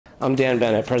I'm Dan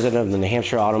Bennett, president of the New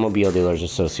Hampshire Automobile Dealers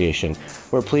Association.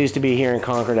 We're pleased to be here in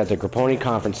Concord at the Grapponi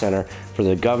Conference Center for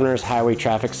the Governor's Highway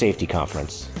Traffic Safety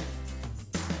Conference.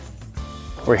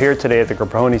 We're here today at the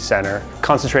Grapponi Center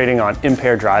concentrating on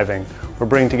impaired driving. We're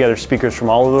bringing together speakers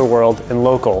from all over the world and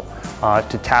local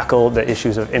to tackle the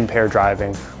issues of impaired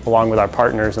driving, along with our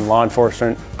partners in law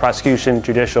enforcement, prosecution,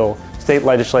 judicial, state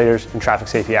legislators, and traffic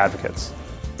safety advocates.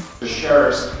 The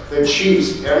sheriffs, the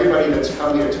chiefs, everybody that's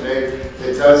come here today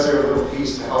that does their little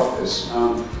piece to help this.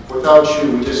 Without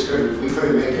you, we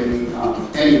couldn't make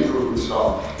any improvements at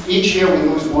all. Each year we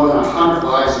lose more than 100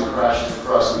 lives in crashes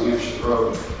across New Hampshire's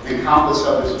road, and countless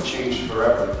others have changed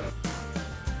forever.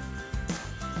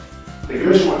 The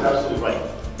commission was absolutely right.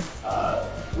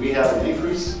 We have an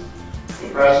increase in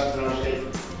crashes in our state,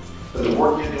 but the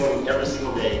work you're doing every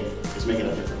single day is making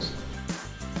a difference.